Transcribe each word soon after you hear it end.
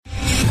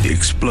The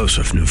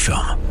explosive new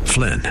film,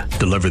 Flynn,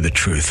 deliver the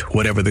truth,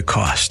 whatever the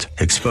cost.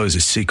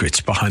 Exposes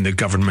secrets behind the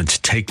government's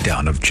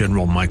takedown of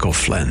General Michael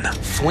Flynn.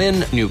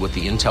 Flynn knew what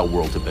the intel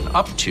world had been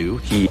up to.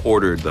 He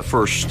ordered the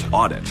first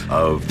audit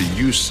of the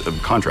use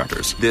of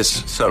contractors.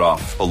 This set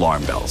off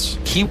alarm bells.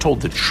 He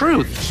told the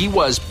truth. He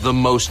was the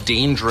most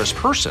dangerous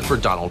person for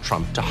Donald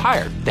Trump to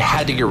hire. They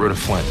had to get rid of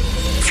Flynn.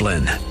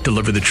 Flynn,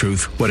 deliver the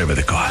truth, whatever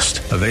the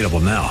cost. Available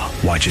now.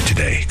 Watch it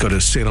today. Go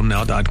to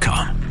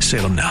salemnow.com.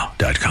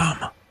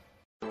 salemnow.com.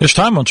 It's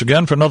time once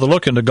again for another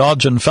look into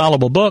God's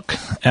infallible book,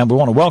 and we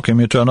want to welcome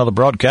you to another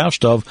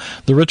broadcast of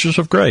The Riches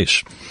of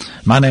Grace.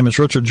 My name is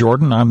Richard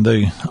Jordan.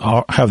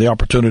 I have the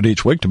opportunity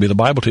each week to be the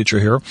Bible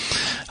teacher here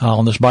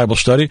on this Bible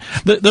study.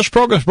 This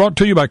program is brought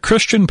to you by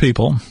Christian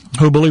people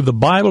who believe the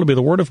Bible to be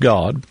the Word of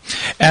God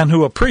and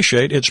who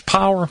appreciate its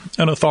power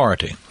and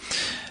authority.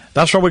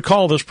 That's why we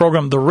call this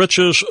program The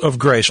Riches of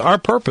Grace. Our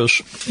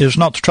purpose is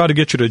not to try to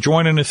get you to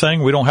join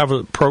anything. We don't have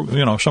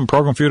some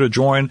program for you to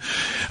join.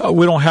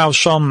 We don't have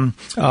some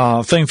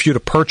thing for you to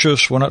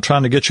purchase. We're not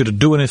trying to get you to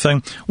do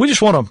anything. We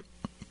just want to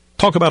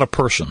talk about a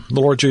person, the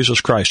Lord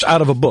Jesus Christ,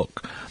 out of a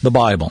book, the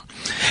Bible.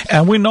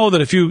 And we know that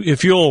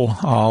if you'll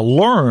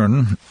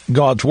learn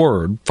God's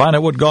Word, find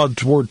out what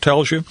God's Word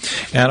tells you,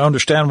 and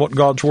understand what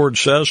God's Word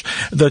says,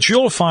 that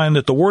you'll find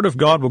that the Word of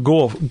God will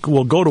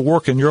go to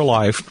work in your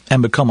life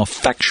and become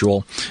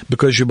effectual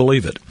because you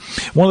believe it.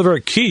 One of the very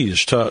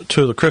keys to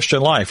the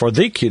Christian life, or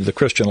the key to the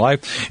Christian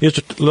life, is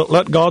to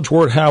let God's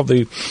Word have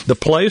the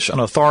place and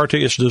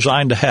authority it's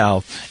designed to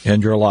have in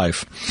your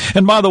life.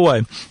 And by the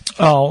way,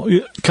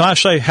 can I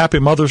say Happy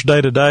Mother's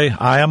Day today?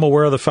 I am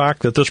aware of the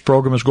fact that this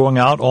program is going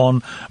out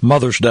on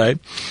Mother's Day.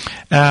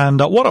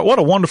 And what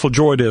a wonderful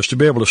joy it is to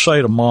be able to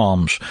say to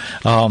moms,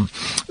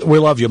 we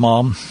love you,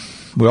 Mom.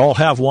 We all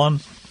have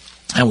one,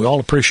 and we all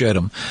appreciate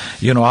them.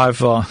 You know, I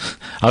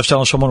was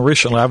telling someone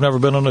recently, I've never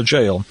been in a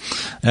jail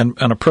and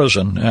a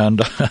prison.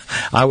 And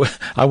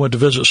I went to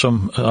visit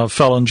some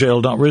fellow in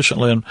jail not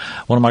recently, and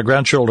one of my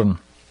grandchildren,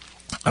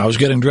 I was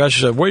getting dressed.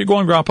 He said, "Where are you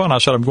going, Grandpa?" And I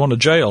said, "I'm going to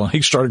jail." And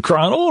he started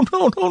crying, "Oh,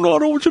 no, I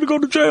don't want you to go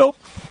to jail.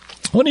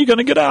 When are you going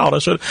to get out?" I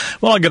said,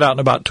 "Well, I'll get out in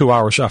about 2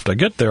 hours after I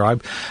get there.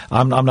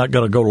 I'm not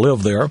going to go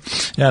live there."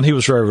 And he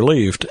was very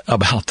relieved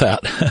about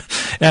that.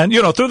 And,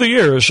 through the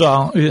years,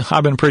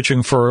 I've been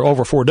preaching for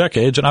over 4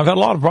 decades, and I've had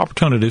a lot of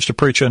opportunities to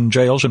preach in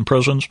jails and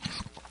prisons,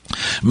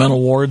 mental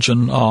wards,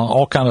 and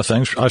all kind of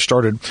things. I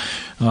started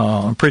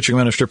preaching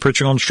on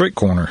the street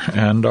corner,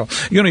 and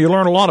you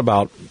learn a lot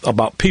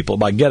about people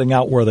by getting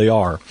out where they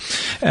are.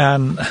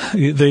 And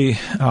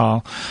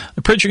the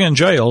preaching in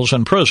jails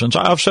and prisons,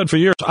 I've said for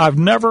years, I've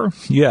never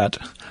yet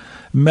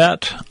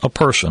met a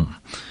person,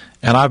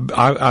 and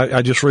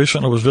I just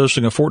recently was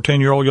visiting a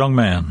 14-year-old young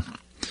man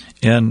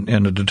in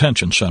a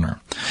detention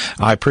center.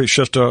 I preached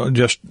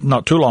just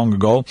not too long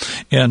ago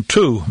in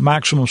 2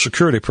 maximum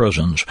security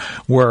prisons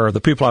where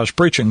the people I was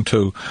preaching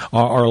to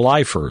are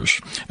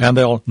lifers, and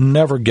they'll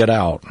never get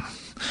out.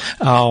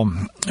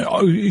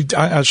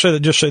 I say that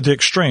just at the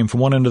extreme,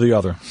 from one end to the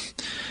other.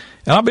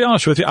 And I'll be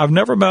honest with you, I've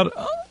never met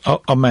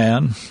a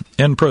man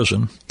in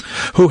prison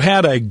who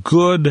had a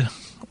good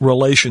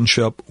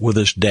relationship with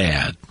his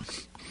dad.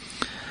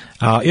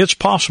 It's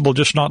possible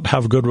just not to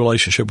have a good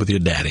relationship with your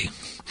daddy.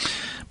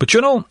 But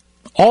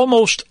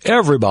almost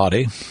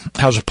everybody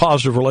has a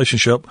positive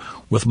relationship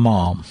with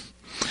Mom.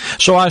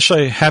 So I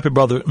say, Happy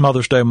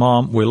Mother's Day,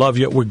 Mom. We love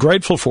you. We're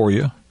grateful for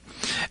you,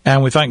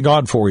 and we thank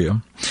God for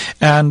you.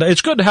 And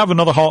it's good to have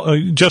another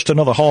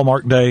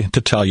Hallmark Day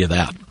to tell you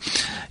that.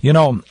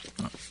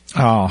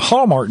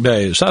 Hallmark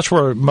days, that's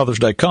where Mother's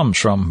Day comes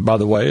from, by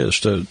the way,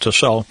 is to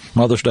sell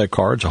Mother's Day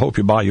cards. I hope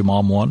you buy your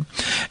mom one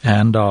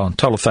and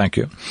tell her thank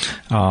you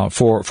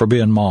for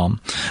being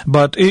Mom.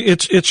 But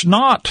it's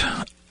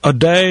not a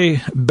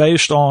day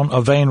based on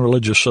a vain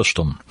religious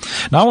system.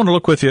 Now, I want to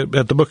look with you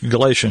at the book of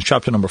Galatians,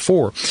 chapter number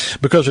 4,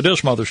 because it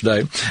is Mother's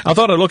Day. I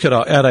thought I'd look at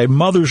a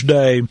Mother's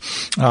Day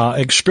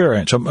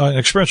experience, an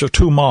experience of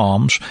 2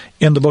 moms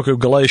in the book of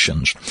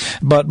Galatians.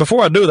 But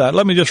before I do that,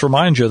 let me just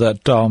remind you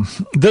that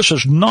this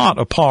is not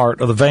a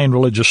part of the vain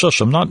religious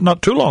system.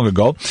 Not too long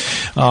ago,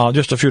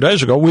 just a few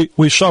days ago,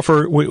 we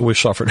suffered.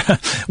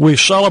 We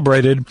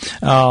celebrated,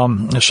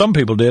 some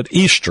people did,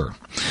 Easter.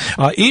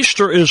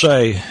 Easter is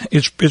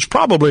it's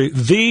probably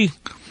the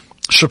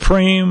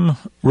supreme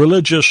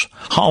religious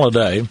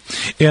holiday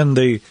in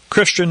the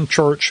Christian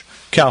church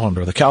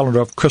calendar, the calendar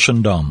of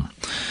Christendom.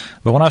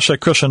 But when I say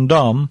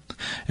Christendom,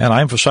 and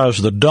I emphasize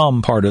the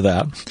dumb part of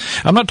that,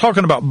 I'm not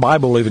talking about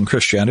Bible-believing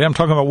Christianity. I'm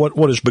talking about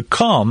what has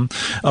become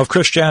of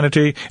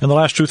Christianity in the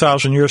last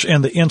 2,000 years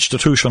in the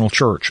institutional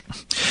church.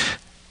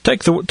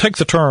 Take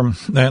the term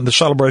and the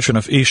celebration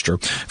of Easter.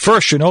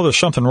 First, there's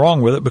something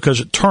wrong with it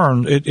because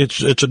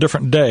it's a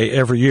different day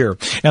every year,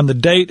 and the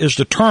date is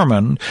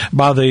determined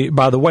by the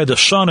way the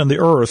sun and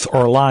the earth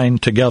are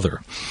aligned together.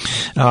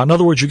 In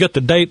other words, you get the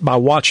date by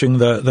watching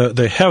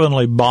the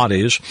heavenly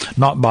bodies,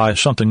 not by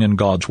something in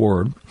God's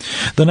Word.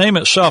 The name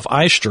itself,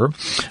 Easter,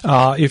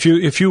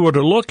 if you were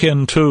to look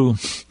into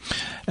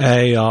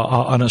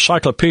an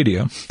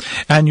encyclopedia,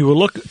 and you were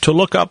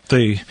look up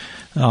the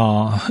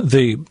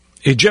The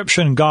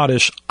Egyptian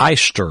goddess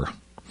Ister.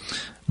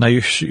 Now,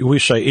 we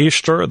say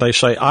Easter, they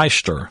say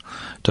Ister.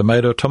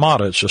 Tomato,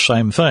 it's the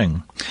same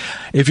thing.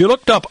 If you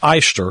looked up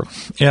Ister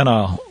in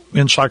a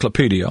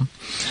encyclopedia,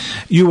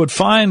 you would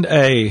find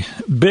a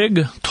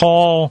big,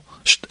 tall,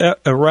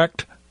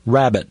 erect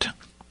rabbit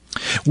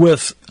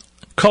with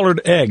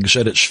colored eggs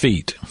at its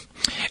feet.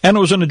 And it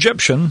was an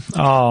Egyptian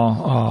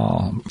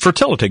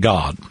fertility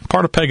god,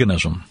 part of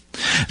paganism.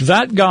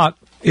 That got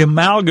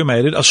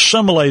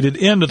assimilated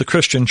into the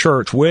Christian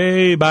church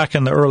way back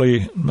in the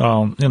early, in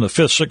the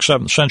 5th, 6th,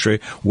 7th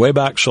century, way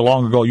back so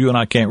long ago you and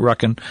I can't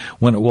reckon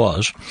when it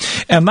was.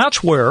 And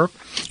that's where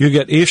you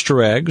get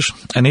Easter eggs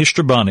and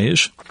Easter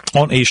bunnies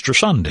on Easter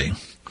Sunday.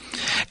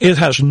 It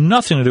has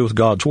nothing to do with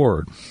God's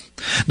Word.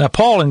 Now,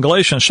 Paul in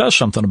Galatians says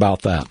something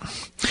about that.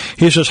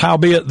 He says,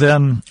 howbeit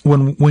then,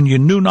 when you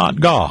knew not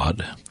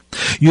God,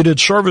 you did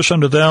service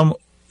unto them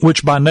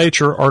which by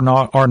nature are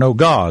no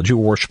gods. You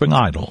were worshiping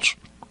idols.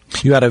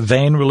 You had a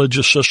vain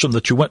religious system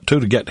that you went to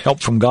get help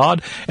from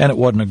God, and it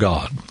wasn't a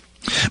God.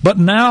 But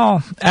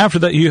now, after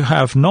that you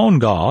have known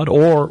God,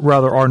 or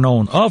rather are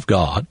known of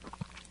God,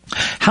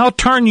 how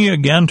turn ye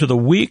again to the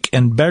weak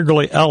and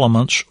beggarly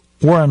elements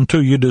whereunto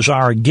you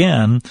desire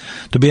again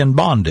to be in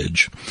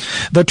bondage?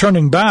 They're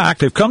turning back.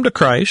 They've come to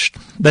Christ.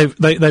 They've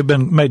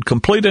been made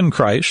complete in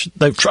Christ.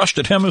 They've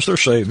trusted Him as their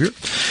Savior.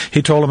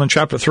 He told them in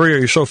chapter 3, are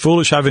you so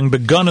foolish, having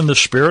begun in the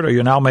Spirit, are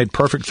you now made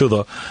perfect through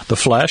the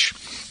flesh?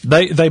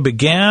 They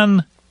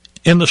began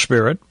in the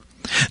Spirit.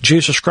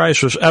 Jesus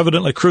Christ was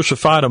evidently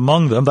crucified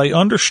among them. They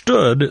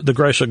understood the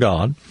grace of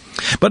God.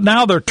 But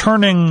now they're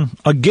turning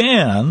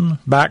again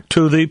back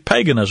to the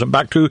paganism,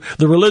 back to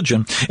the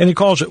religion. And he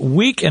calls it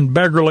weak and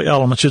beggarly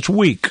elements. It's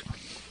weak.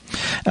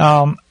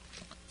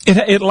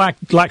 It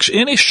lacks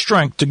any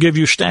strength to give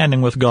you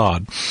standing with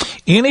God.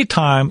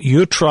 Anytime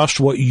you trust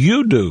what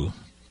you do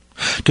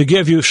to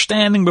give you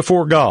standing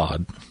before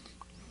God,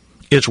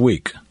 it's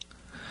weak.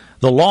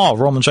 The law of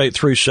Romans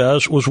 8:3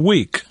 says was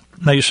weak.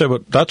 Now you say,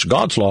 but that's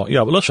God's law.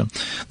 Yeah, but listen,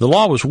 the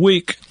law was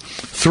weak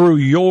through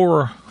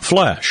your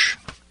flesh.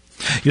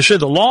 You see,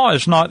 the law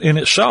is not in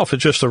itself,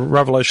 it's just a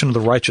revelation of the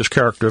righteous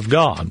character of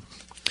God.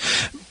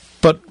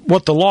 But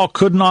what the law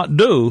could not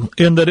do,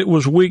 in that it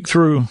was weak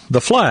through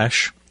the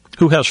flesh,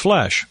 who has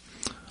flesh?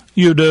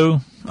 You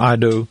do, I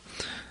do.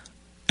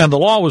 And the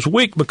law was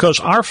weak because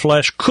our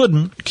flesh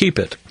couldn't keep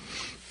it.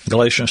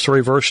 Galatians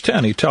 3 verse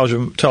 10, he tells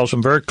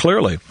them very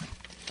clearly,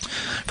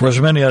 for as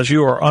many as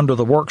you are under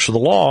the works of the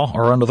law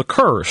are under the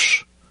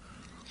curse.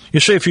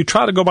 You see, if you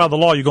try to go by the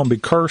law, you're going to be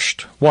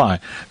cursed. Why?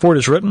 For it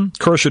is written,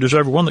 cursed is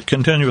everyone that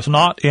continueth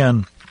not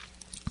in,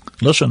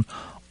 listen,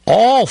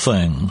 all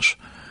things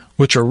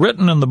which are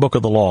written in the book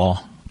of the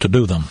law to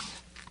do them.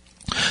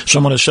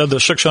 Someone has said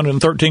there's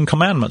 613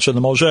 commandments in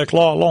the Mosaic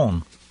law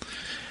alone.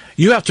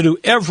 You have to do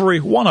every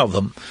one of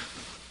them.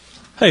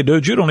 Hey,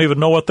 dude, you don't even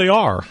know what they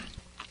are.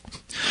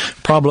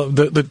 The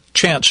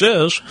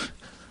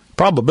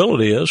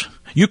probability is,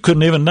 you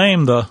couldn't even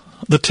name the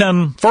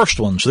 10 first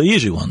ones, the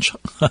easy ones,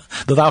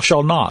 the thou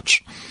shalt nots.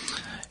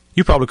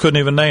 You probably couldn't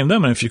even name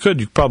them, and if you could,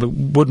 you probably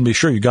wouldn't be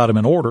sure you got them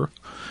in order.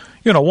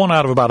 You know, 1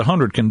 out of about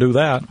 100 can do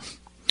that.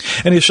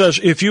 And he says,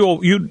 if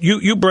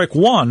you break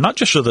one, not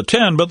just of the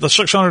 10, but the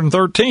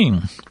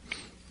 613,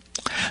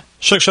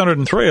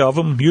 603 of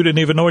them you didn't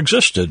even know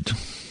existed,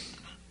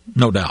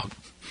 no doubt.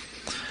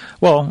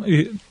 Well,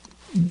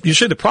 you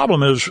see, the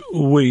problem is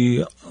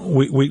we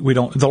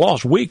don't. The law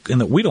is weak in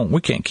that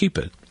we can't keep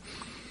it.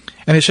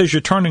 And he says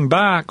you're turning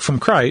back from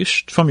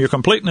Christ, from your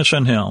completeness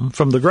in Him,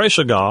 from the grace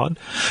of God,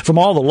 from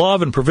all the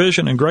love and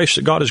provision and grace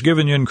that God has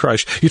given you in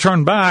Christ. You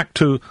turn back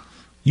to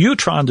you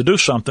trying to do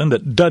something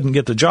that doesn't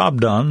get the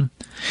job done.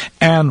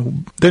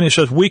 And then he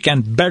says weak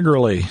and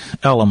beggarly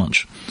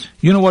elements.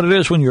 You know what it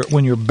is when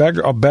you're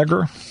a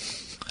beggar?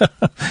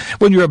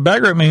 When you're a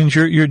beggar, it means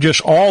you're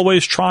just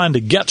always trying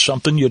to get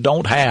something you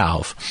don't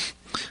have.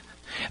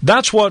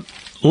 That's what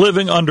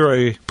living under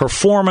a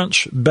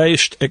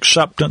performance-based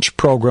acceptance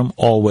program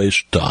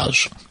always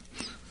does.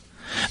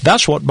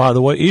 That's what, by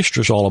the way,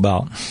 Easter's all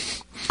about.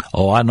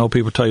 Oh, I know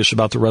people tell you it's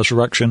about the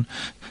resurrection,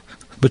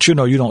 but you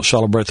know you don't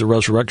celebrate the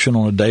resurrection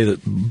on a day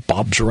that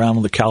bobs around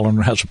on the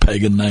calendar and has a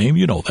pagan name.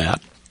 You know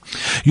that.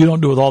 You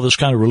don't do it with all this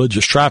kind of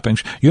religious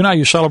trappings. You know how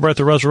you celebrate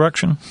the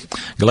resurrection?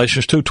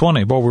 Galatians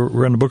 2:20. Boy,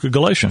 we're in the book of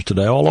Galatians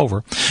today, all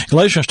over.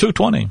 Galatians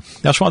 2:20.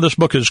 That's why this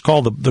book is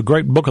called the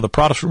great book of the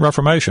Protestant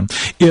Reformation.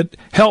 It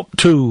helped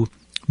to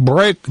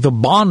break the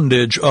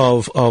bondage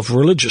of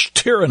religious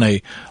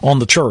tyranny on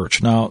the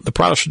church. Now, the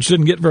Protestants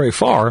didn't get very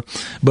far,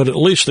 but at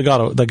least they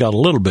got a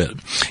little bit.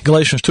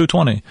 Galatians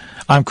 2:20.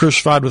 I'm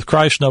crucified with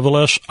Christ,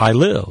 nevertheless I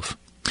live.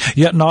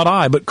 Yet not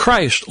I, but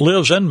Christ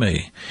lives in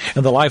me.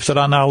 And the life that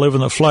I now live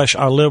in the flesh,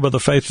 I live by the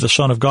faith of the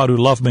Son of God who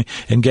loved me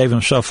and gave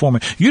Himself for me.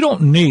 You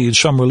don't need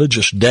some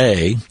religious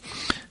day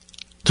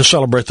to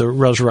celebrate the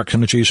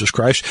resurrection of Jesus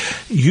Christ.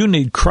 You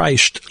need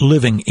Christ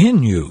living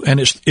in you. And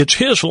it's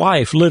His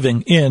life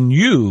living in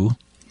you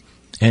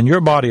and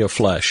your body of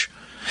flesh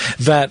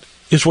that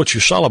is what you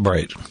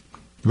celebrate.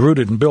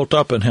 rooted and built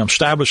up in him,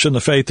 established in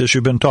the faith as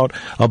you've been taught,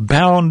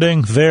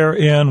 abounding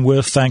therein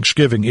with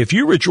thanksgiving. If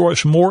you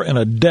rejoice more in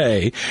a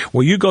day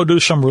where you go do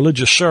some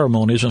religious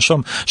ceremonies and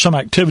some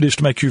activities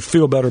to make you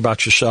feel better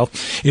about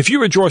yourself, if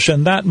you rejoice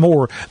in that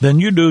more than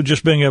you do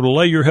just being able to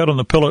lay your head on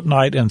the pillow at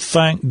night and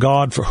thank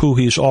God for who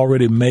he's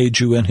already made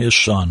you in his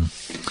Son.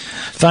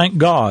 Thank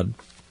God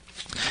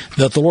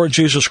that the Lord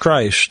Jesus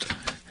Christ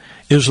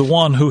is the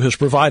one who has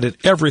provided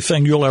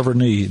everything you'll ever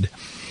need.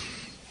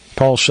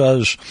 Paul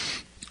says,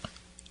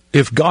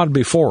 if God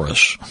be for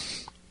us,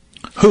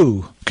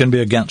 who can be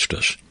against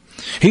us?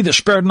 He that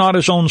spared not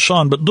his own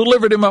Son, but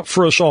delivered him up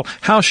for us all,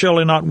 how shall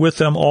he not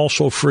with him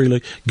also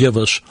freely give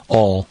us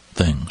all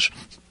things?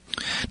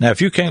 Now,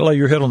 if you can't lay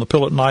your head on the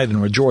pillow at night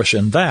and rejoice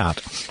in that,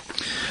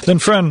 then,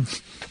 friend,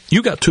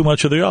 you got too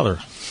much of the other.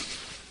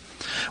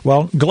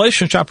 Well,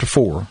 Galatians chapter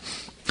 4,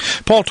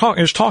 Paul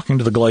is talking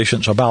to the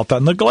Galatians about that,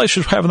 and the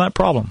Galatians were having that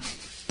problem.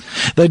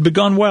 They'd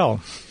begun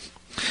well.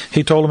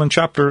 He told them in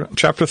chapter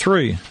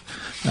 3,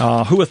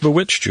 who hath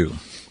bewitched you,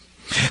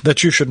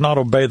 that you should not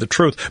obey the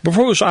truth,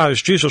 before whose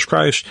eyes Jesus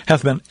Christ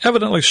hath been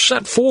evidently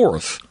set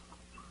forth,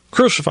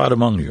 crucified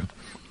among you.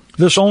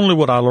 This only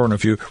would I learn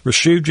of you.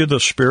 Received you the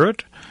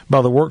Spirit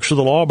by the works of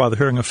the law, by the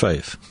hearing of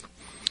faith?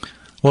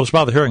 Well, it's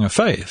by the hearing of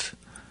faith.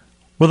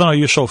 Well, then are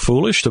you so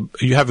foolish,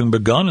 you having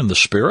begun in the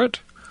Spirit?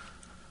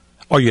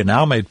 Are you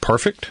now made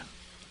perfect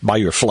by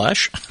your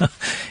flesh?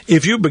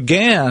 If you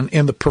began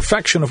in the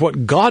perfection of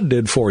what God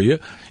did for you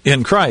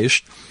in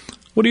Christ,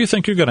 what do you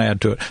think you're going to add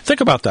to it?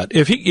 Think about that.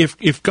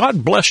 If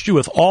God blessed you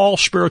with all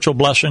spiritual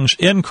blessings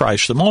in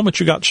Christ the moment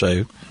you got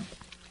saved,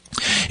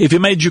 if he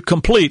made you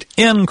complete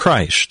in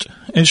Christ,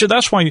 and you see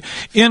that's why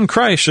in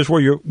Christ is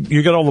where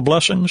you get all the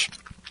blessings.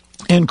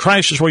 In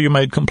Christ is where you're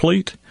made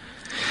complete.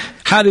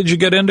 How did you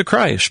get into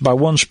Christ? By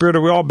one Spirit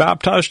are we all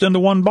baptized into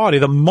one body.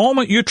 The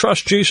moment you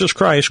trust Jesus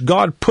Christ,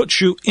 God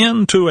puts you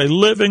into a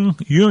living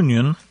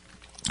union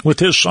with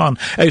his Son,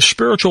 a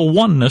spiritual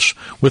oneness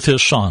with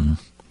his Son.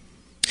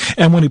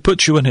 And when he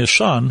puts you in his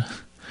Son,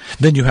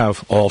 then you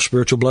have all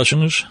spiritual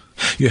blessings.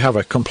 You have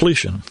a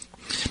completion.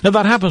 Now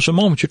that happens the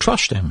moment you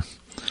trust him.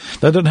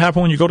 That doesn't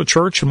happen when you go to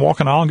church and walk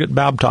an aisle and get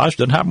baptized. It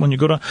doesn't happen when you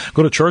go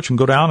to church and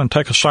go down and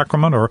take a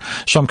sacrament or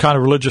some kind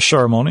of religious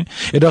ceremony.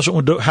 It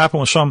doesn't happen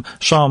when some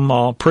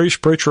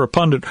priest, preacher, or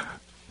pundit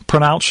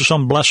pronounces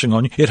some blessing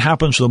on you. It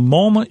happens the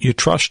moment you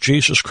trust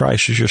Jesus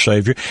Christ as your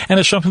Savior, and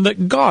it's something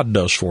that God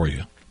does for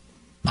you.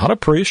 Not a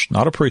priest,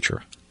 not a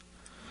preacher.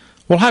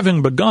 Well,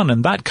 having begun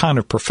in that kind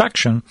of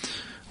perfection,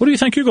 what do you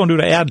think you're going to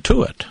do to add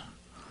to it?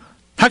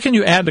 How can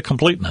you add to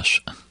completeness?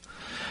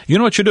 You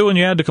know what you do when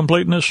you add to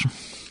completeness?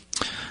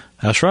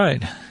 That's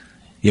right.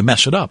 You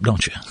mess it up,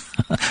 don't you?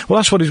 Well,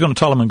 that's what he's going to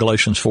tell them in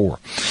Galatians 4.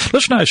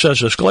 Listen how he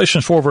says this,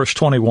 Galatians 4, verse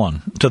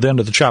 21, to the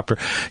end of the chapter.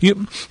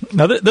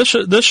 Now, this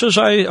is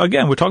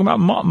again, we're talking about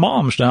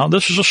moms now.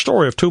 This is a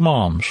story of two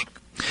moms.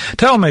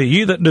 Tell me,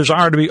 ye that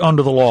desire to be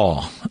under the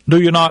law,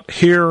 do you not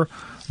hear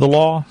the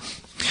law?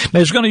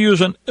 Now, he's going to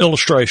use an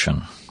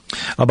illustration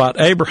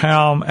about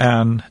Abraham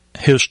and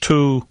his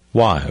two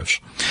wives.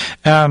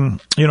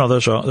 And, you know,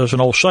 there's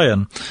an old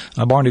saying,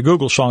 a Barney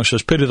Google song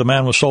says, pity the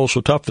man with soul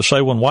so tough to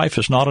say one wife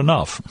is not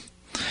enough.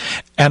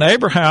 And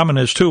Abraham and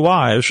his two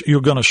wives,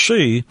 you're going to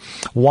see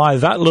why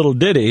that little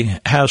ditty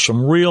has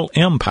some real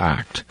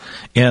impact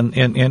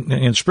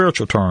in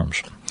spiritual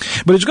terms.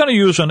 But he's going to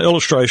use an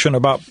illustration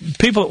about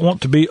people that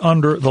want to be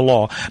under the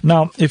law.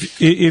 Now,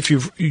 if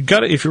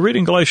you're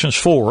reading Galatians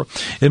 4,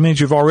 it means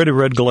you've already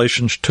read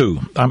Galatians 3.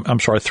 And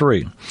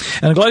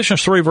in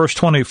Galatians 3, verse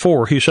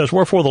 24, he says,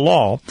 wherefore the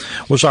law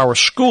was our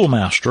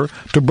schoolmaster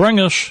to bring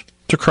us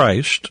to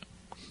Christ,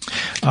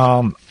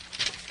 that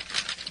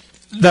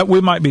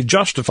we might be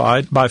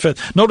justified by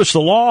faith. Notice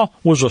the law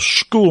was a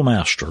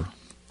schoolmaster.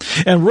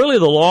 And really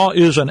the law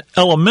is an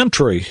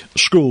elementary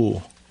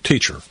school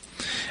teacher.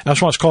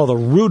 That's why it's called the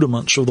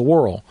rudiments of the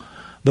world.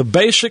 The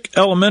basic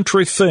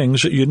elementary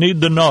things that you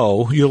need to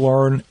know, you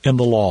learn in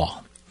the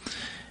law.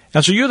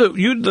 And so you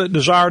that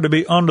desire to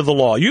be under the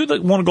law, you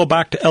that want to go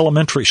back to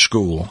elementary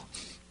school,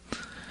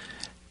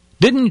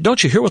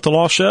 don't you hear what the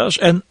law says?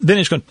 And then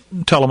he's going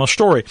to tell them a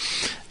story.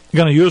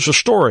 You're going to use a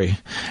story.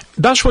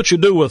 That's what you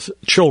do with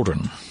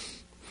children.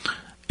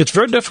 It's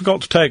very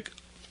difficult to take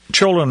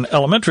children in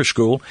elementary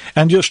school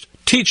and just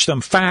teach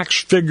them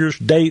facts, figures,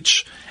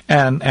 dates,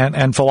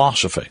 and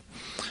philosophy.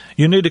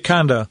 You need to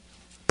kind of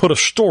put a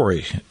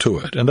story to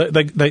it, and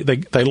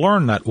they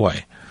learn that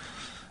way.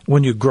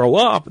 When you grow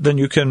up, then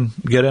you can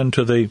get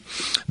into the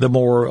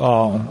more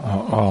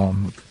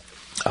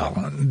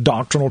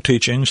doctrinal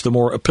teachings, the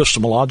more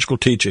epistemological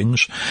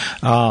teachings,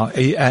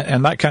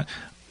 and that kind.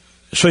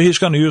 So he's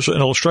going to use an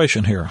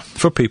illustration here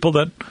for people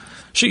that.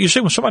 See, you see,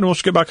 when somebody wants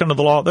to get back into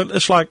the law,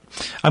 it's like,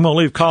 I'm going to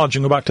leave college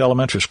and go back to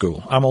elementary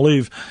school. I'm going to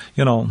leave,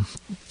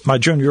 my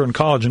junior year in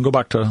college and go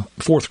back to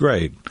fourth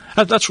grade.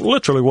 That's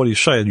literally what he's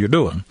saying you're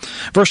doing.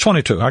 Verse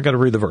 22, I got to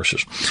read the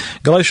verses.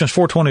 Galatians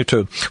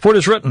 4:22. For it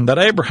is written that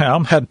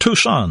Abraham had two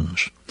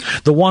sons,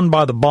 the one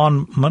by the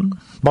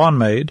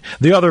bondmaid,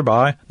 the other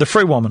by the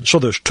free woman. So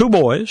there's two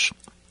boys.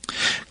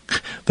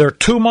 There are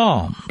two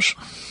moms.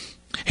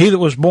 He that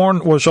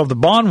was of the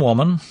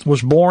bondwoman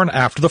was born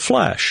after the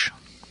flesh,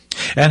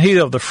 and he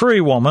of the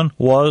free woman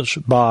was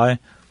by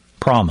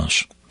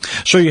promise.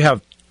 So you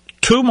have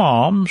two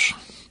moms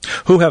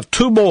who have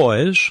two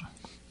boys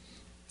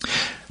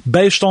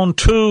based on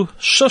two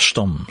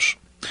systems.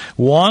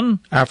 One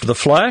after the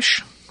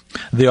flesh,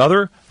 the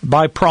other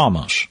by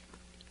promise.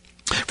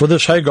 For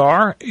this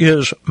Hagar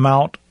is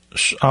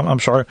verse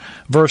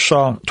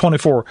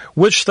 24,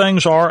 which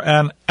things are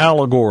an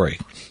allegory.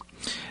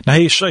 Now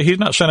he's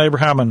not saying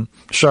Abraham and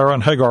Sarah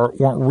and Hagar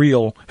weren't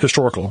real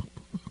historical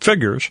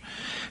figures.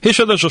 He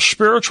said there's a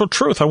spiritual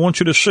truth I want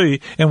you to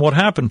see in what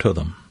happened to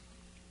them.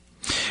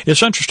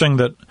 It's interesting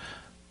that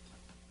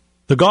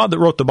the God that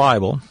wrote the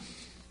Bible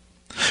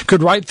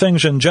could write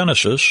things in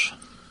Genesis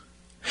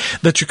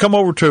that you come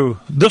over to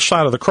this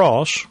side of the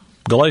cross,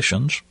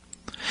 Galatians,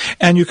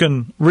 and you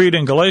can read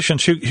in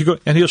Galatians,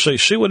 and he'll say,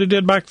 see what he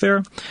did back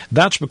there?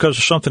 That's because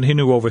of something he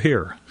knew over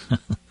here.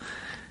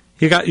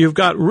 You've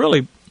got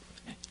really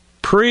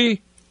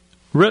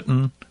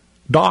pre-written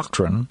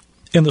doctrine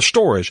in the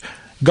stories.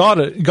 God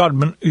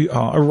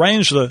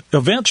arranged the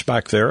events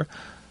back there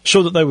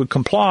so that they would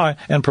comply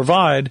and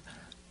provide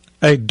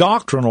a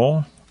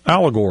doctrinal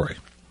allegory.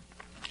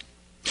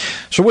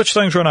 So which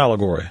things are an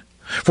allegory?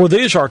 For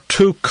these are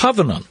two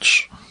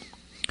covenants.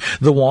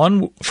 The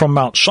one from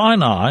Mount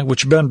Sinai,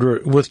 which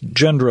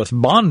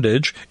gendereth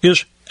bondage,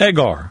 is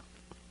Hagar.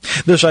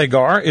 This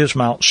Hagar is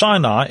Mount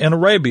Sinai in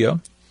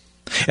Arabia,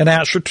 an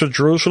answer to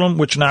Jerusalem,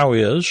 which now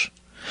is,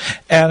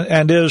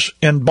 and is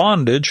in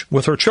bondage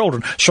with her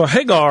children. So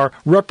Hagar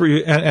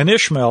and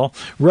Ishmael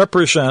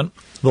represent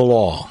the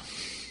law.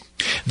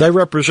 They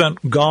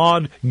represent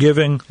God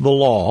giving the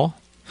law,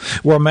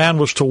 where man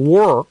was to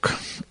work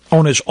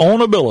on his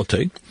own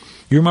ability.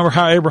 You remember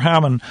how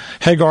Abraham and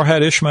Hagar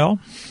had Ishmael?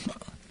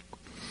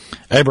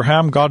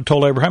 God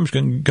told Abraham he's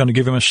going to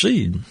give him a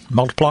seed,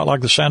 multiply it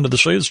like the sand of the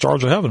sea, the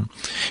stars of heaven.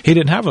 He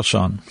didn't have a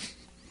son.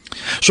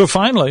 So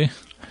finally,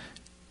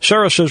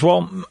 Sarah says,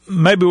 well,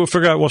 maybe we'll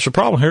figure out what's the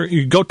problem here.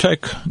 You go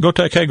take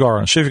Hagar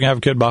and see if you can have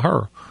a kid by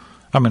her.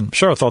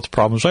 Sarah thought the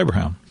problem was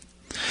Abraham.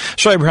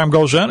 So Abraham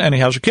goes in and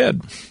he has a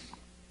kid.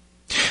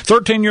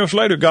 13 years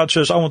later, God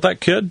says, I want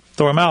that kid.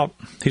 Throw him out.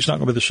 He's not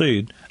going to be the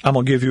seed. I'm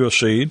going to give you a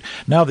seed.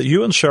 Now that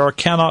you and Sarah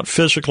cannot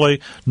physically,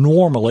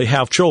 normally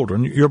have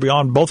children,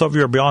 both of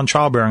you are beyond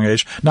childbearing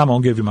age. Now I'm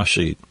going to give you my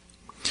seed.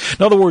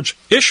 In other words,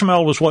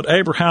 Ishmael was what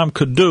Abraham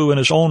could do in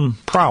his own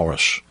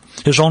prowess,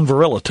 his own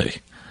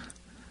virility.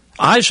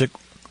 Isaac,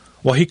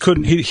 well, he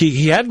couldn't.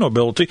 He had no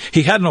ability.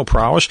 He had no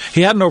prowess.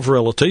 He had no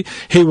virility.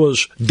 He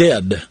was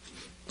dead,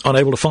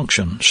 unable to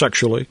function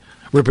sexually,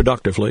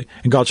 reproductively.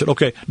 And God said,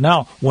 okay,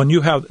 now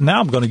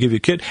I'm going to give you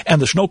a kid,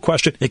 and there's no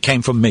question it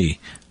came from me.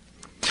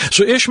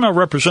 So Ishmael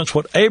represents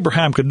what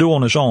Abraham could do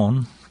on his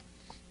own.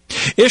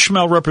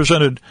 Ishmael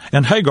represented,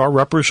 and Hagar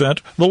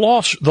represent the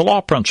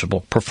law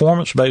principle,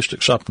 performance-based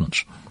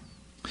acceptance.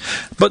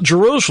 But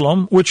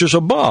Jerusalem, which is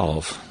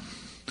above,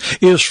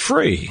 is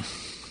free,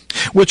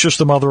 which is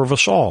the mother of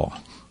us all.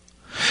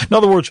 In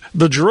other words,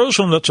 the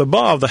Jerusalem that's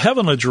above, the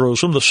heavenly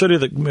Jerusalem, the city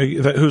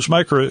whose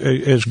maker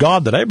is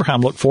God that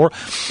Abraham looked for,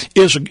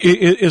 is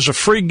a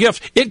free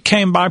gift. It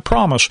came by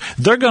promise.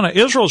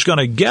 Israel's going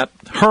to get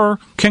her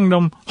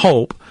kingdom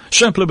hope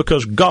simply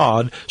because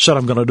God said,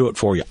 I'm going to do it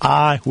for you.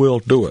 I will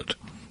do it.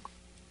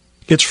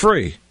 It's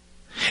free.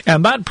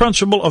 And that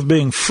principle of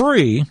being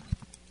free,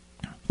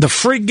 the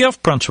free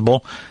gift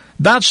principle,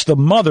 that's the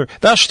mother,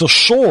 that's the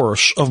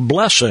source of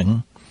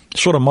blessing.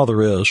 That's what a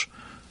mother is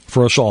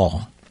for us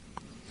all.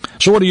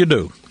 So what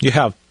do? You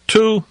have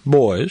two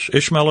boys,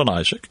 Ishmael and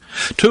Isaac,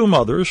 two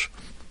mothers,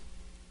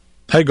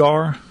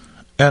 Hagar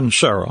and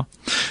Sarah,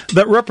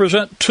 that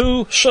represent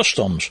two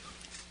systems,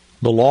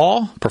 the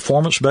law,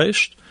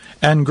 performance-based,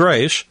 and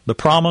grace, the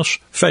promise,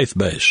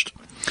 faith-based.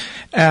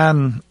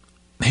 And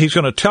he's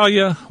going to tell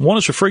you, one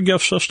is a free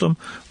gift system,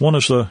 one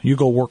is the you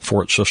go work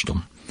for it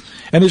system.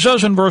 And he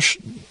says in verse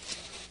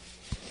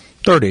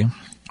 30,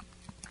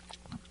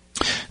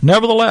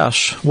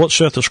 nevertheless, what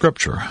saith the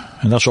Scripture?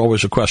 And that's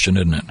always a question,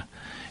 isn't it?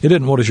 It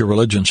isn't what does your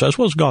religion say.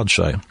 What does God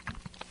say?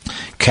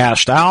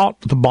 Cast out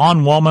the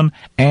bondwoman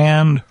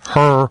and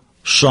her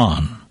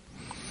son.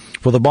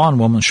 For the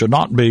bondwoman should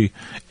not be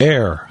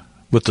heir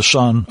with the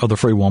son of the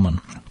free woman.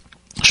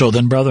 So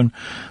then, brethren,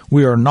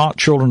 we are not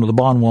children of the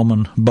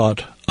bondwoman,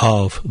 but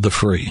of the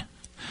free.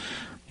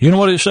 You know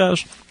what it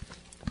says?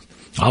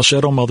 I'll say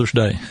it on Mother's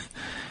Day.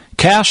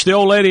 Cast the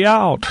old lady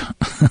out.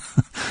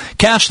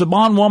 Cast the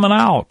bondwoman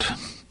out.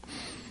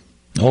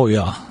 Oh,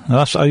 yeah.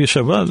 That's how you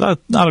say, well,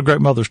 that's not a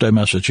great Mother's Day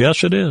message.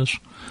 Yes, it is.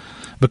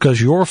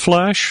 Because your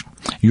flesh,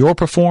 your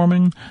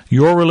performing,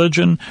 your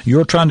religion,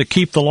 your trying to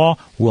keep the law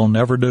will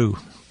never do.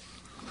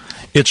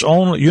 It's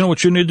only, you know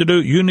what you need to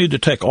do? You need to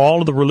take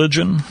all of the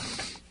religion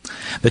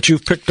that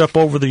you've picked up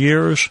over the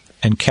years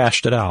and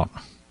cast it out.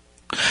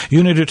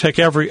 You need to take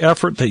every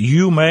effort that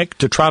you make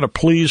to try to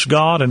please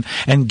God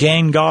and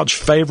gain God's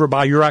favor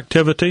by your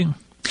activity,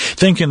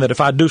 thinking that if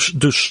I do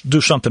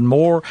something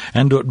more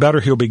and do it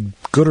better, he'll be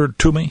gooder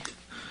to me.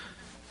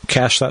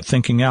 cast that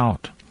thinking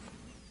out.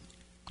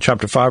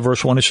 Chapter 5,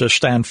 verse 1, he says,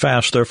 stand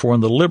fast, therefore,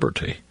 in the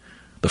liberty,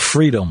 the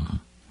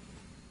freedom,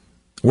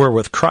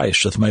 wherewith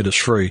Christ hath made us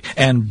free,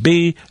 and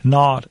be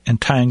not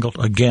entangled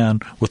again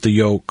with the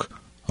yoke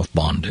of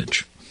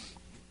bondage.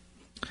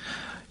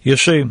 You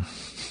see,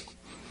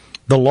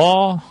 the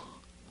law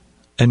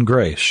and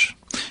grace,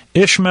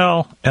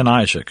 Ishmael and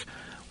Isaac,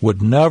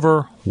 would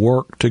never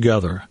work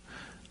together.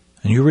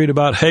 And you read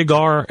about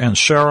Hagar and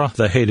Sarah,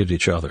 they hated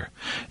each other.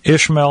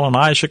 Ishmael and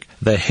Isaac,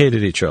 they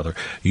hated each other.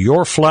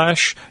 Your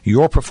flesh,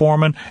 your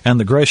performance, and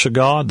the grace of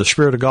God, the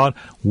Spirit of God,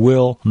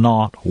 will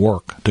not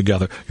work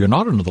together. You're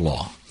not under the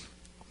law.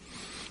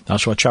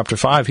 That's why chapter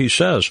 5, he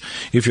says,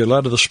 if you're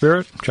led of the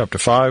Spirit, chapter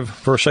 5,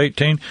 verse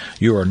 18,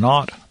 you are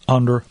not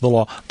under the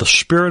law. The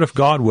Spirit of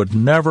God would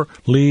never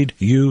lead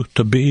you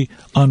to be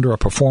under a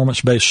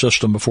performance-based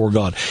system before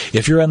God.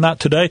 If you're in that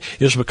today,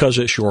 it's because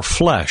it's your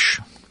flesh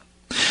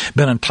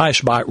been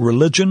enticed by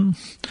religion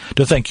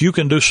to think you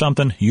can do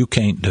something you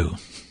can't do.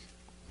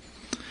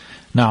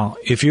 Now,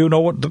 if you know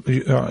what,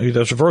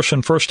 there's a verse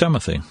in 1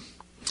 Timothy,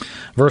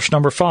 verse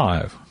number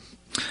 7,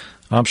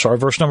 1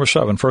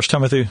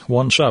 Timothy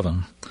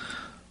 1:7.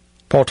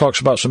 Paul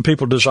talks about some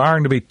people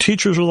desiring to be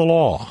teachers of the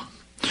law,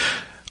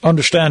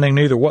 understanding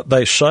neither what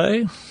they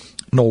say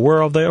nor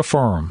whereof they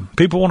affirm.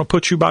 People want to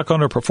put you back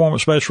under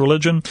performance-based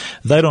religion.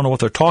 They don't know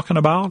what they're talking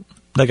about.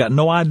 They got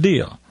no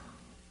idea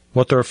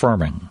what they're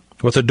affirming,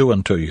 what they're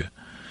doing to you.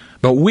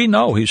 But we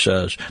know, he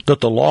says, that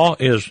the law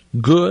is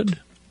good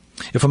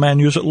if a man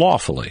use it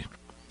lawfully,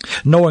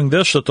 knowing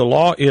this, that the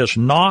law is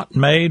not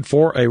made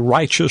for a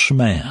righteous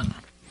man.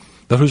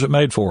 But who's it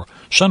made for?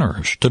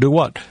 Sinners. To do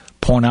what?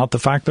 Point out the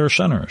fact they're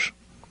sinners.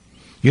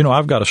 You know,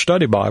 I've got a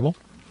study Bible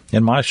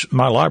in my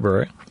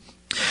library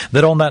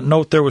that on that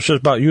note there was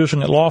just about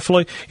using it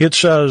lawfully. It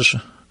says,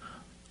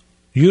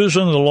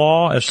 using the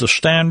law as the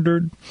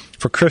standard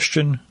for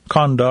Christian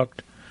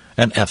conduct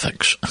and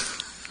ethics.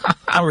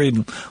 I'm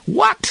reading,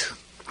 what?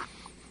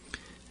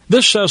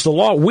 This says the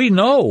law. We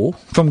know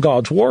from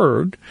God's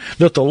Word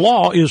that the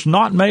law is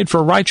not made for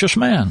a righteous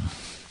man.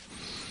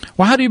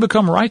 Well, how do you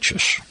become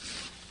righteous?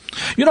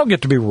 You don't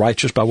get to be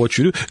righteous by what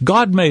you do.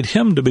 God made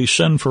him to be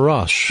sin for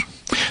us.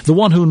 The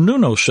one who knew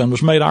no sin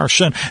was made our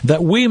sin,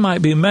 that we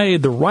might be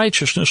made the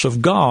righteousness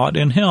of God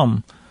in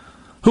him,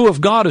 who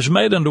of God is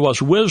made unto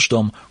us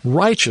wisdom,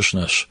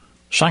 righteousness,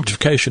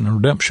 sanctification, and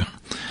redemption.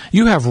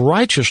 You have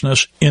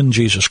righteousness in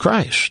Jesus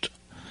Christ.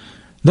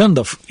 Then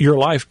your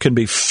life can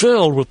be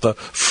filled with the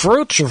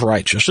fruits of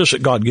righteousness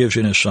that God gives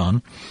you in his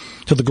Son,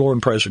 to the glory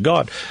and praise of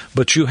God.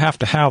 But you have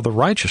to have the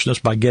righteousness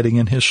by getting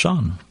in his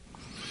Son.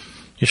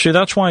 You see,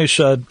 that's why he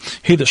said,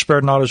 he that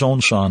spared not his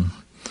own Son,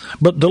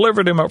 but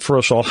delivered him up for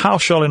us all, how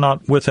shall he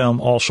not with him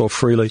also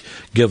freely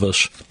give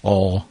us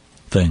all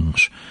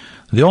things?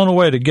 The only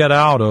way to get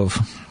out of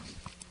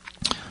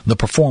the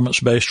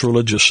performance-based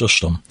religious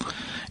system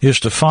is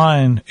to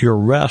find your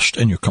rest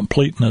and your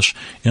completeness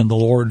in the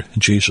Lord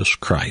Jesus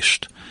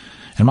Christ.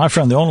 And my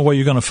friend, the only way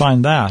you're going to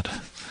find that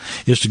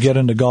is to get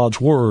into God's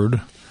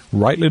Word,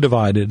 rightly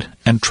divided,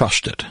 and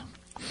trust it.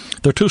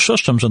 There are two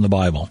systems in the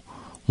Bible,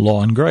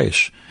 law and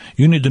grace.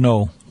 You need to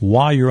know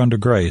why you're under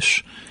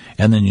grace,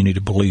 and then you need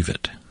to believe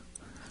it.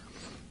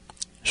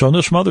 So on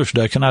this Mother's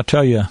Day, can I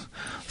tell you,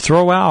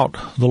 throw out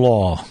the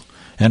law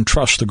and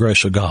trust the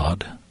grace of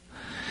God.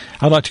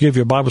 I'd like to give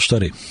you a Bible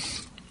study.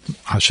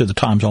 I said the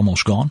time's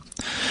almost gone.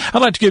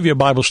 I'd like to give you a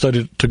Bible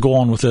study to go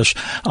on with this.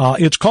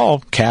 It's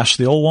called Cast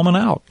the Old Woman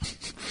Out.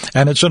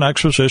 And it's an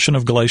exposition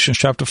of Galatians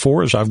chapter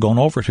 4, as I've gone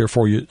over it here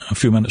for you a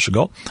few minutes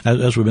ago,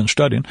 as we've been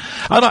studying.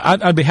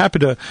 I'd be happy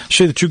to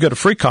see that you get a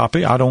free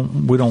copy.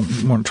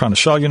 We're trying to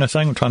sell you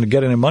anything. We're trying to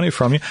get any money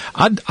from you.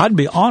 I'd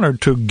be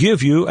honored to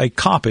give you a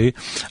copy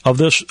of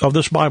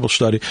this Bible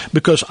study,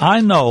 because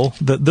I know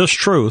that this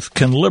truth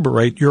can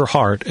liberate your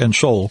heart and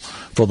soul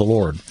for the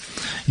Lord.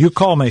 You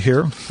call me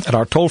here at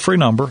our toll-free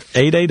number,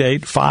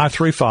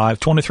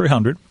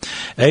 888-535-2300,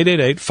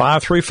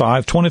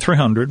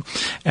 888-535-2300,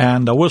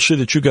 and we'll see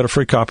that you get a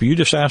free copy. You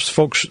just ask the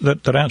folks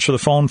that answer the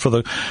phone for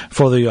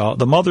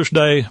the Mother's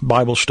Day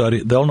Bible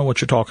study. They'll know what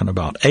you're talking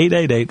about.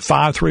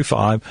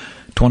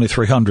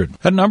 888-535-2300.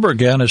 That number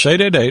again is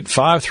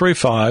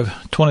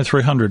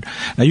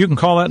 888-535-2300. Now you can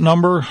call that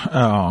number,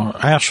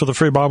 ask for the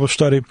free Bible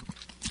study.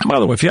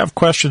 By the way, if you have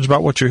questions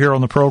about what you hear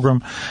on the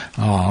program,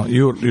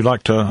 you'd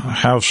like to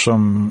have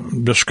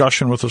some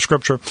discussion with the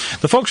Scripture,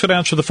 the folks that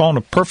answer the phone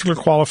are perfectly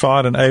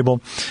qualified and able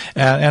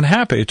and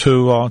happy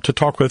to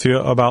talk with you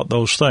about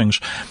those things.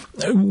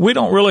 We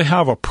don't really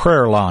have a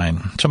prayer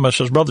line. Somebody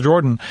says, Brother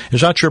Jordan,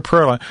 is that your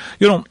prayer line?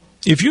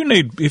 If you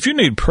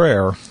need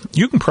prayer,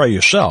 you can pray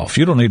yourself.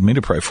 You don't need me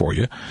to pray for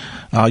you.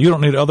 You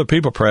don't need other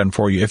people praying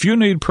for you. If you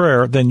need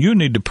prayer, then you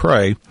need to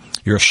pray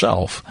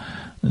yourself.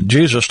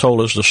 Jesus told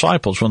his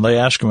disciples when they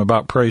asked him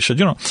about prayer, he said,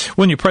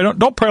 when you pray,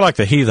 don't pray like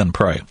the heathen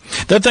pray.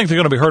 They think they're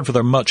going to be heard for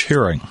their much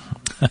hearing,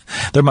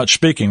 their much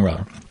speaking,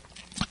 rather.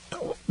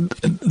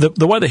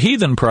 The way the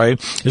heathen pray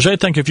is they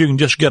think if you can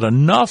just get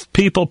enough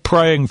people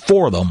praying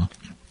for them,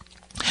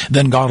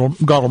 then God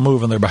will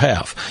move in their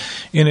behalf.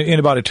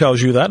 Anybody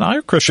tells you that, and I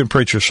hear Christian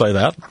preachers say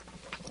that,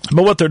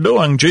 but what they're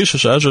doing,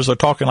 Jesus says, is they're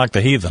talking like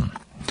the heathen.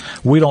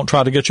 We don't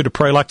try to get you to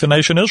pray like the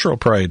nation Israel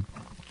prayed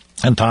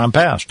in time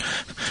past,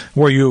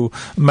 where you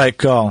make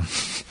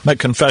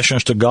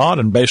confessions to God,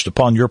 and based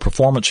upon your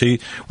performance, He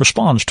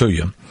responds to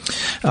you.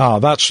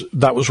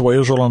 That was the way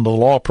Israel under the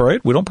law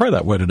prayed. We don't pray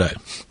that way today.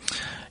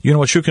 You know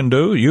what you can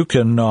do? You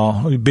can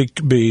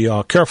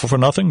be careful for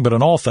nothing, but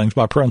in all things,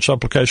 by prayer and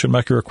supplication,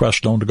 make your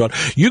requests known to God.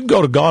 You can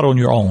go to God on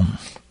your own.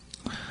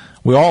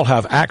 We all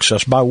have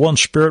access. By one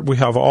Spirit, we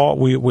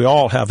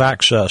all have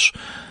access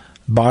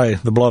by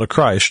the blood of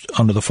Christ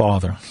unto the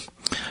Father.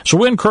 So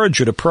we encourage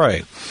you to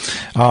pray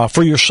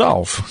for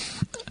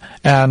yourself.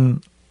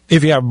 And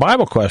if you have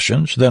Bible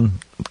questions, then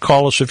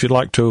call us if you'd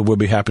like to. We'll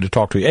be happy to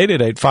talk to you.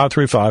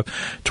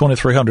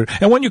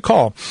 888-535-2300. And when you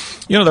call,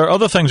 there are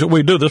other things that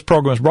we do. This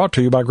program is brought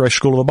to you by Grace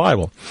School of the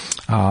Bible.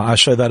 I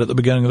say that at the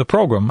beginning of the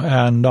program.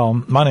 And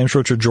my name's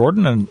Richard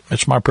Jordan, and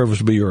it's my privilege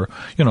to be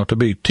to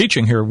be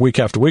teaching here week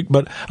after week.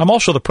 But I'm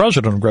also the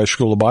president of Grace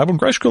School of the Bible. And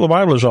Grace School of the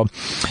Bible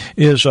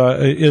is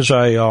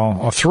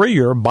a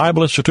 3-year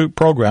Bible Institute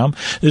program.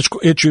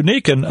 It's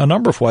unique in a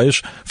number of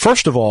ways.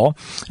 First of all,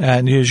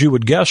 and as you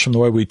would guess from the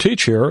way we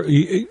teach here,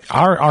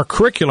 our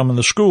curriculum in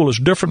the school is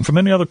different from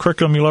any other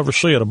curriculum you'll ever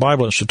see at a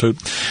Bible Institute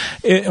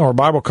or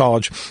Bible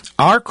college.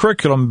 Our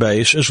curriculum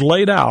base is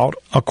laid out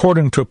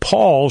according to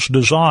Paul's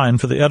design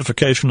for the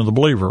edification of the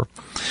believer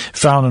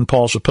found in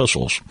Paul's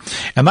epistles.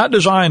 And that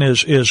design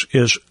is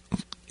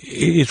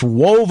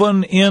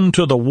woven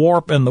into the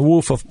warp and the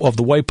woof of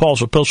the way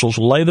Paul's epistles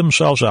lay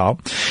themselves out.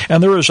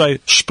 And there is a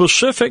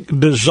specific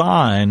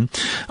design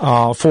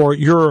for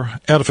your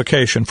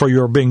edification, for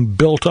your being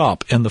built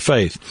up in the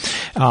faith.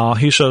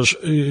 He says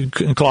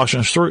in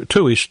Colossians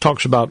 2, he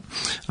talks about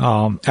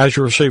as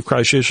you receive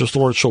Christ Jesus the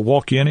Lord, so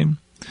walk ye in Him,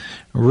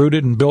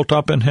 rooted and built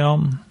up in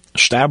Him,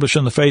 established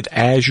in the faith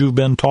as you've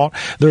been taught.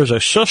 There is a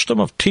system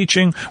of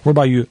teaching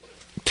whereby you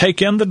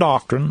take in the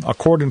doctrine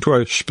according to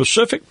a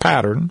specific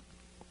pattern,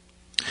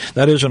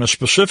 that is, in a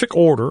specific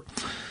order: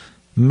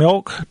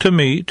 milk to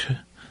meat,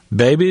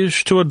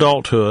 babies to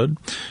adulthood,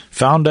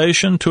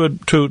 foundation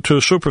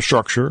to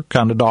superstructure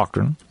kind of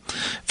doctrine,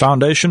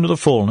 foundation to the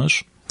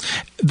fullness.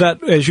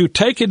 That as you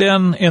take it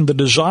in the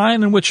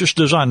design in which it's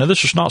designed. Now,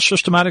 this is not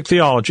systematic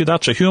theology.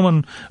 That's a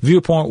human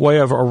viewpoint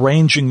way of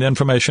arranging the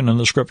information in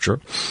the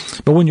Scripture.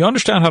 But when you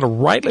understand how to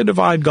rightly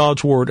divide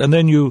God's Word, and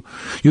then you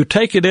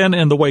take it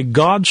in the way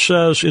God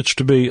says it's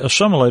to be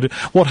assimilated,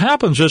 what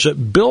happens is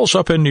it builds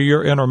up into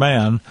your inner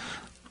man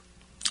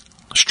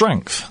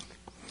strength.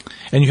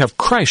 And you have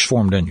Christ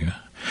formed in you.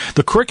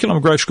 The curriculum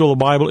of Grace School of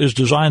the Bible is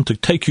designed to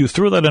take you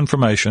through that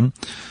information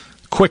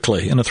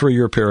quickly in a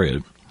 3-year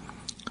period.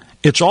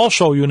 It's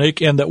also unique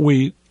in that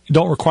we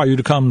don't require you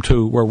to come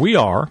to where we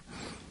are.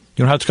 You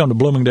don't have to come to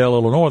Bloomingdale,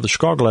 Illinois, the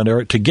Chicagoland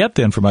area, to get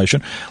the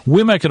information.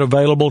 We make it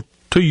available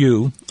to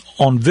you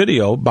on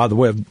video by the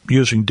way of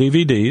using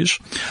DVDs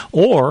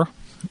or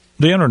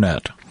the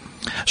Internet.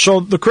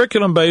 So the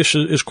curriculum base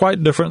is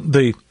quite different.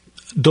 The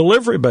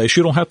delivery base,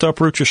 you don't have to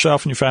uproot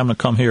yourself and your family and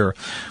come here.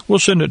 We'll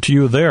send it to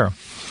you there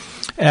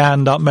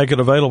and make it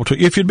available to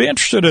you. If you'd be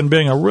interested in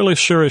being a really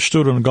serious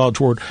student of God's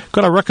Word,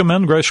 could I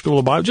recommend Grace School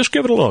of the Bible? Just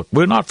give it a look.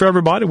 We're not for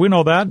everybody. We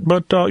know that.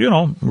 But,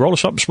 roll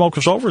us up and smoke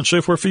us over and see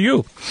if we're for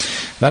you.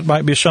 That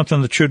might be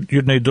something that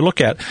you'd need to look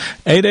at.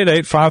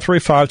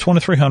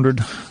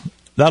 888-535-2300.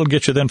 That'll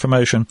get you the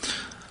information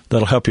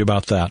that'll help you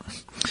about that.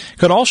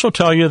 Could also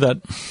tell you that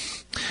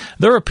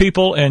there are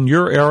people in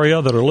your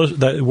area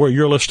that where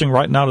you're listening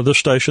right now to this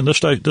station.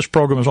 This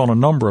program is on a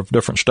number of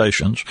different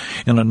stations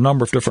in a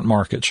number of different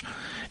markets.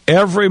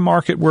 Every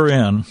market we're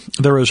in,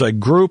 there is a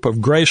group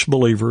of grace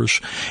believers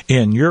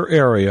in your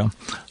area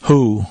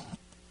who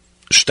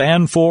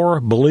stand for,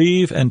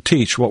 believe, and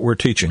teach what we're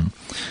teaching.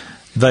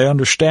 They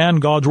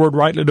understand God's Word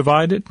rightly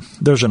divided.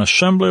 There's an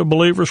assembly of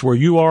believers where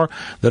you are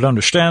that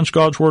understands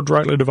God's Word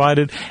rightly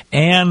divided,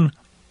 and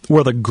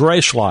where the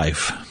grace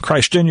life,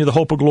 Christ in you, the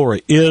hope of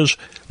glory, is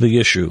the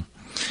issue.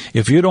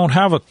 If you don't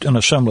have an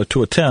assembly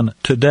to attend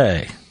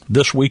today,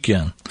 this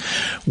weekend,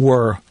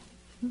 where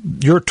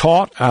you're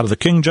taught out of the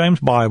King James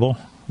Bible,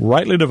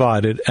 rightly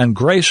divided, and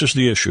grace is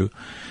the issue,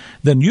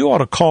 then you ought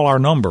to call our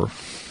number,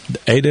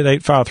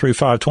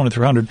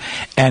 888-535-2300,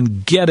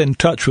 and get in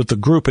touch with the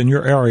group in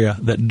your area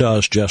that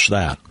does just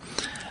that.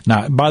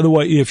 Now, by the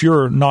way, if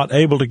you're not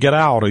able to get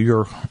out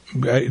to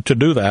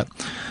do that,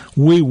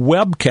 we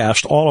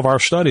webcast all of our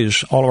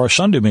studies, all of our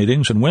Sunday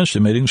meetings and Wednesday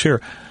meetings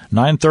here,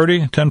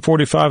 9:30,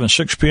 10:45, and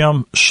 6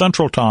 p.m.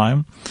 Central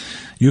Time.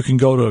 You can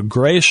go to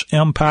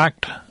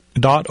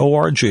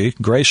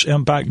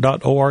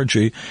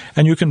graceimpact.org,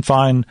 and you can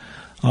find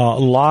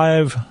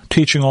live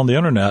teaching on the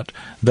Internet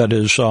that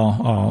is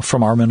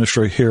from our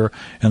ministry here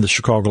in the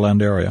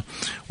Chicagoland area.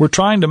 We're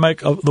trying to make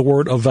the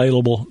Word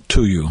available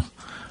to you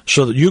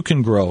so that you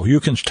can grow.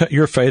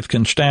 Your faith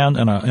can stand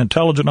in an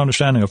intelligent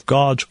understanding of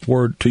God's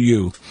Word to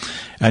you,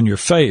 and your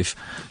faith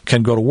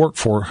can go to work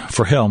for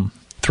Him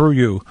through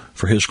you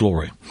for His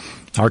glory.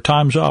 Our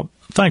time's up.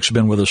 Thanks for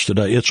being with us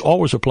today. It's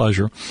always a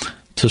pleasure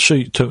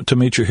to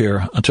meet you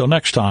here. Until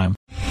next time.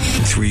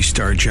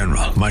 3-star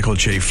General Michael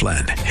J.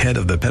 Flynn, head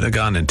of the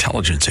Pentagon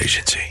Intelligence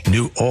Agency,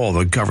 knew all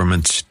the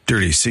government's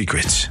dirty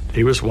secrets.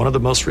 He was one of the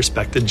most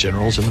respected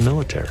generals in the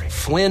military.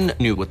 Flynn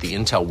knew what the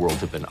intel world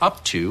had been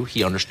up to.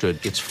 He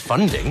understood its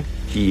funding.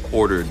 He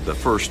ordered the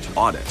first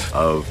audit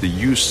of the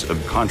use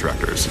of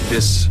contractors.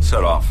 This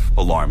set off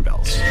alarm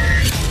bells.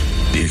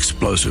 The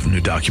explosive new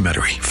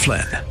documentary,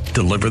 Flynn,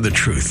 Deliver the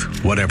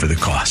Truth, Whatever the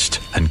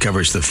Cost,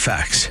 uncovers the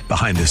facts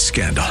behind this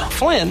scandal.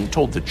 Flynn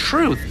told the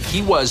truth.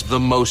 He was the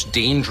most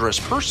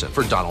dangerous person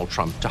for Donald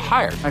Trump to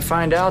hire. I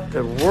find out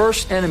the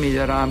worst enemy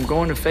that I'm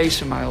going to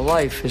face in my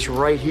life is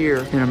right here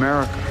in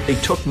America. They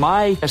took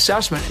my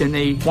assessment and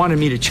they wanted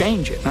me to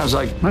change it. And I was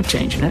like, I'm not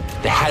changing it.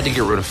 They had to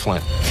get rid of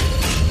Flynn.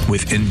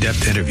 With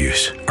in-depth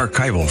interviews,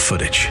 archival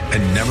footage,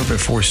 and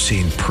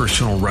never-before-seen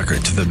personal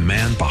records of the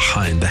man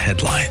behind the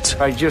headlines.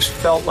 I just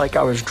felt like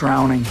I was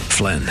drowning.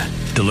 Flynn,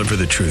 Deliver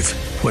the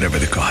Truth, Whatever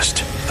the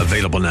Cost.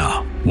 Available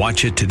now.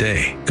 Watch it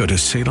today. Go to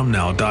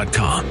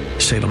salemnow.com.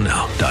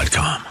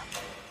 salemnow.com.